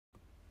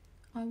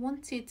I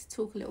wanted to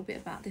talk a little bit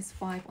about this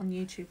vibe on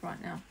YouTube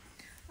right now,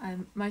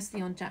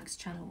 mostly on Jack's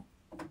channel.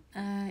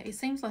 It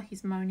seems like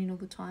he's moaning all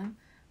the time,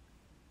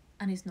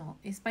 and he's not.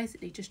 He's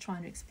basically just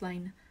trying to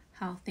explain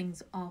how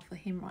things are for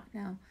him right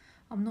now.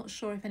 I'm not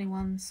sure if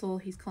anyone saw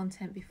his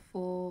content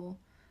before.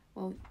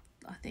 Well,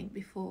 I think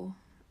before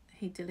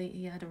he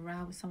had a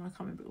row with someone, I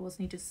can't remember what it was,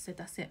 and he just said,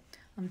 that's it,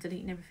 I'm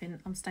deleting everything,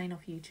 I'm staying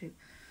off YouTube.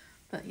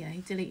 But yeah,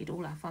 he deleted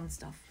all our fun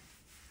stuff,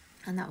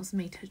 and that was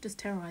me just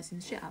terrorising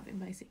the shit out of him,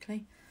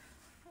 basically.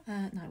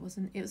 No, it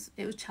wasn't. It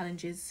was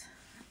challenges.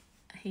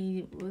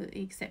 He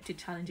accepted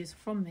challenges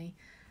from me,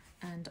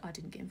 and I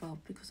didn't get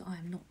involved because I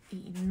am not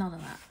eating none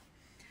of that.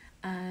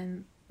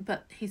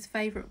 But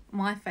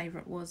my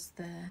favourite was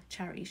the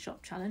charity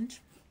shop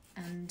challenge,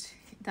 and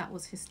that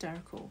was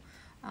hysterical.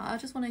 I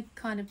just want to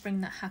kind of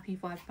bring that happy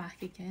vibe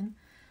back again.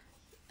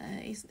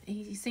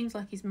 He seems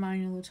like he's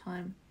moaning all the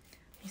time.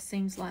 He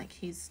seems like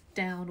he's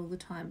down all the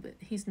time, but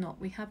he's not.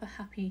 We have a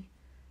happy,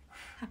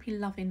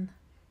 loving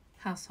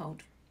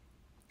household,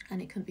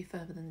 and it couldn't be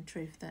further than the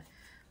truth that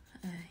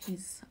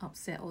he's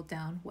upset or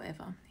down,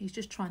 whatever. He's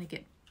just trying to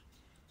get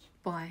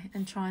by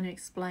and trying to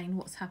explain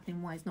what's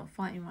happening, why he's not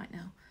fighting right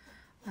now.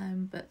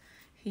 But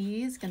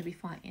he is going to be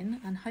fighting,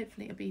 and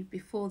hopefully it'll be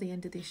before the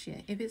end of this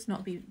year. If it's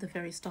not, it'll be the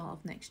very start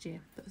of next year.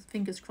 But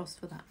fingers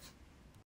crossed for that.